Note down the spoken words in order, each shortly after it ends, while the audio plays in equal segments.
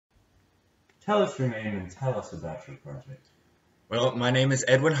Tell us your name and tell us about your project. Well, my name is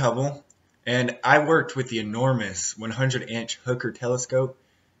Edwin Hubble, and I worked with the enormous 100-inch Hooker telescope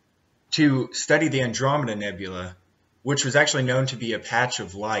to study the Andromeda Nebula, which was actually known to be a patch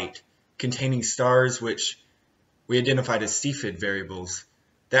of light containing stars which we identified as Cepheid variables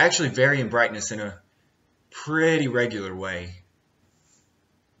that actually vary in brightness in a pretty regular way.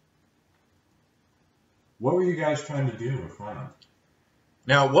 What were you guys trying to do or find?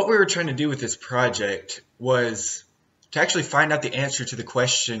 Now, what we were trying to do with this project was to actually find out the answer to the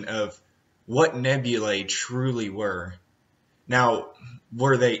question of what nebulae truly were. Now,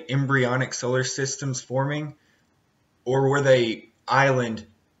 were they embryonic solar systems forming, or were they island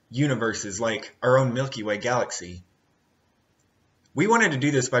universes like our own Milky Way galaxy? We wanted to do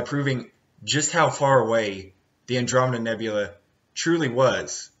this by proving just how far away the Andromeda Nebula truly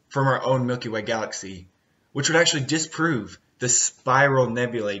was from our own Milky Way galaxy, which would actually disprove the spiral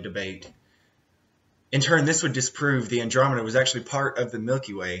nebulae debate. In turn, this would disprove the Andromeda was actually part of the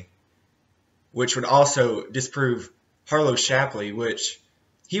Milky Way, which would also disprove Harlow Shapley, which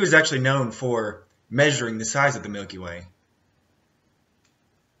he was actually known for measuring the size of the Milky Way.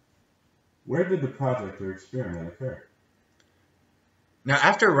 Where did the project or experiment occur? Now,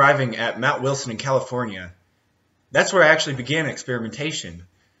 after arriving at Mount Wilson in California, that's where I actually began experimentation.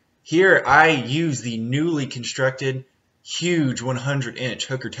 Here, I used the newly constructed, huge 100-inch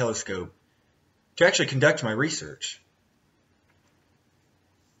Hooker telescope to actually conduct my research.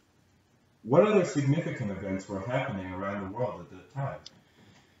 What other significant events were happening around the world at that time?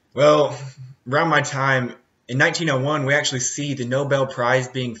 Well, around my time, in 1901, we actually see the Nobel Prize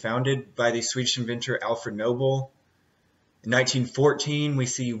being founded by the Swedish inventor Alfred Nobel. In 1914, we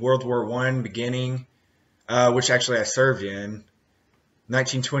see World War I beginning, which actually I served in.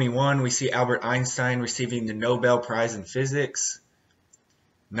 1921, we see Albert Einstein receiving the Nobel Prize in Physics.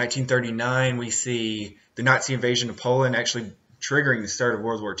 1939, we see the Nazi invasion of Poland actually triggering the start of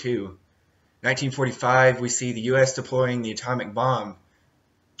World War II. 1945, we see the U.S. deploying the atomic bomb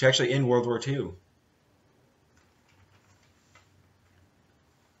to actually end World War II.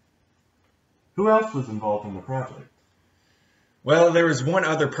 Who else was involved in the project? Well, there was one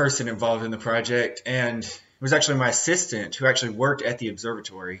other person involved in the project, and it was actually my assistant who actually worked at the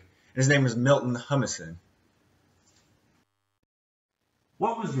observatory, and his name was Milton Humison.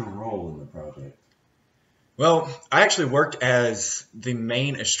 What was your role in the project? Well, I actually worked as the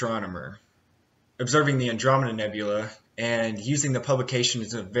main astronomer, observing the Andromeda Nebula and using the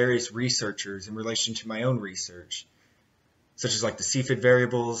publications of various researchers in relation to my own research, such as like the Cepheid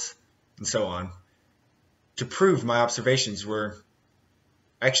variables and so on, to prove my observations were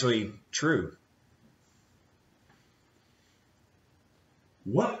actually true.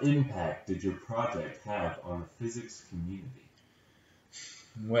 What impact did your project have on the physics community?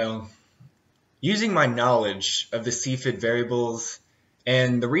 Well, using my knowledge of the Cepheid variables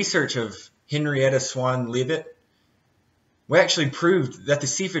and the research of Henrietta Swan Leavitt, we actually proved that the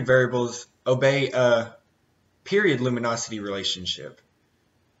Cepheid variables obey a period luminosity relationship,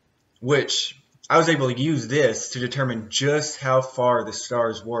 which I was able to use this to determine just how far the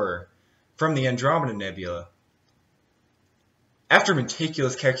stars were from the Andromeda Nebula. After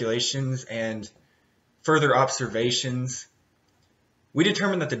meticulous calculations and further observations, we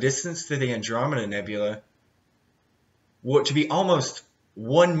determined that the distance to the Andromeda Nebula was to be almost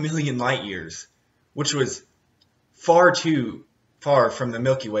 1 million light years, which was far too far from the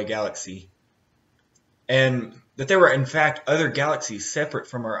Milky Way galaxy, and that there were in fact other galaxies separate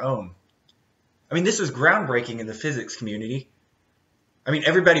from our own. I mean, this was groundbreaking in the physics community. I mean,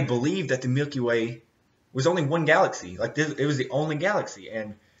 everybody believed that the Milky Way was only one galaxy. Like, it was the only galaxy,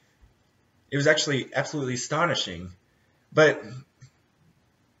 and it was actually absolutely astonishing. But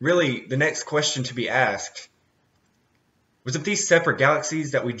really, the next question to be asked was if these separate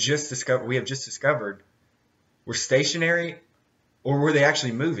galaxies that we have just discovered were stationary, or were they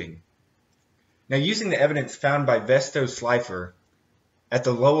actually moving? Now, using the evidence found by Vesto Slipher at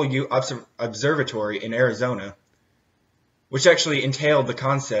the Lowell Observatory in Arizona, which actually entailed the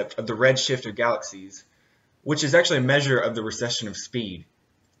concept of the redshift of galaxies, which is actually a measure of the recession of speed,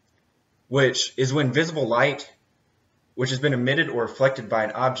 which is when visible light, which has been emitted or reflected by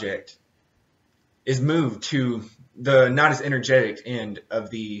an object, is moved to the not as energetic end of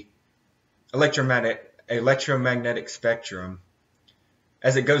the electromagnetic spectrum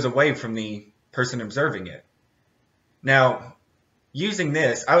as it goes away from the person observing it. Now, using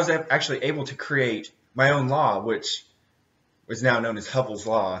this, I was actually able to create my own law, which was now known as Hubble's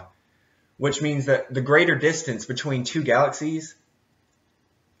law, which means that the greater distance between two galaxies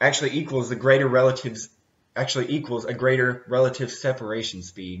actually equals a greater relative separation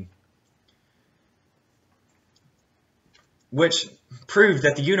speed. which proved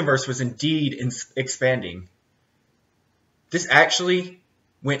that the universe was indeed expanding. This actually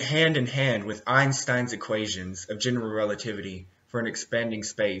went hand in hand with Einstein's equations of general relativity for an expanding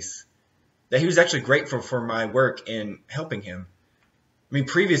space, that he was actually grateful for my work in helping him. I mean,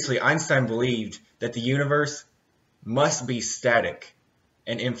 previously, Einstein believed that the universe must be static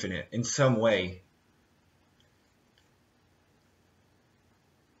and infinite in some way.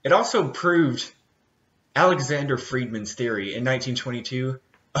 It also proved Alexander Friedman's theory in 1922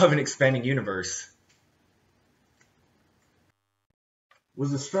 of an expanding universe.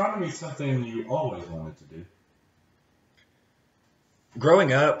 Was astronomy something you always wanted to do?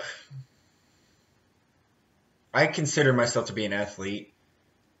 Growing up, I consider myself to be an athlete.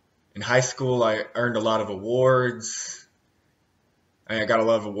 In high school, I earned a lot of awards. I got a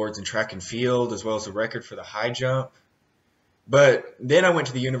lot of awards in track and field, as well as a record for the high jump. But then I went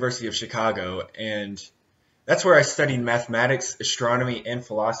to the University of Chicago, and that's where I studied mathematics, astronomy, and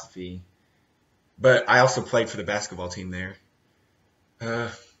philosophy. But I also played for the basketball team there.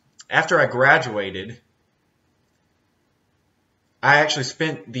 After I graduated, I actually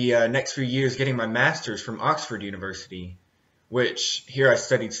spent the next few years getting my master's from Oxford University, which here I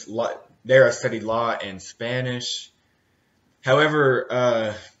studied there I studied law and Spanish. However,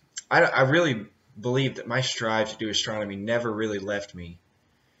 I really believe that my strive to do astronomy never really left me.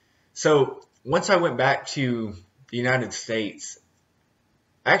 So once I went back to the United States,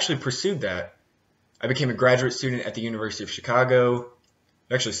 I actually pursued that. I became a graduate student at the University of Chicago.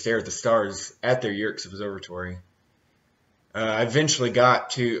 I actually stared at the stars at their Yerkes Observatory. I eventually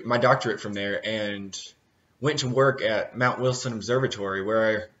got to my doctorate from there and went to work at Mount Wilson Observatory,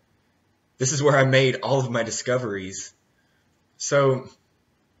 this is where I made all of my discoveries. So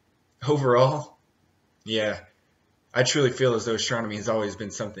overall, yeah, I truly feel as though astronomy has always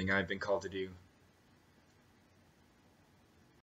been something I've been called to do.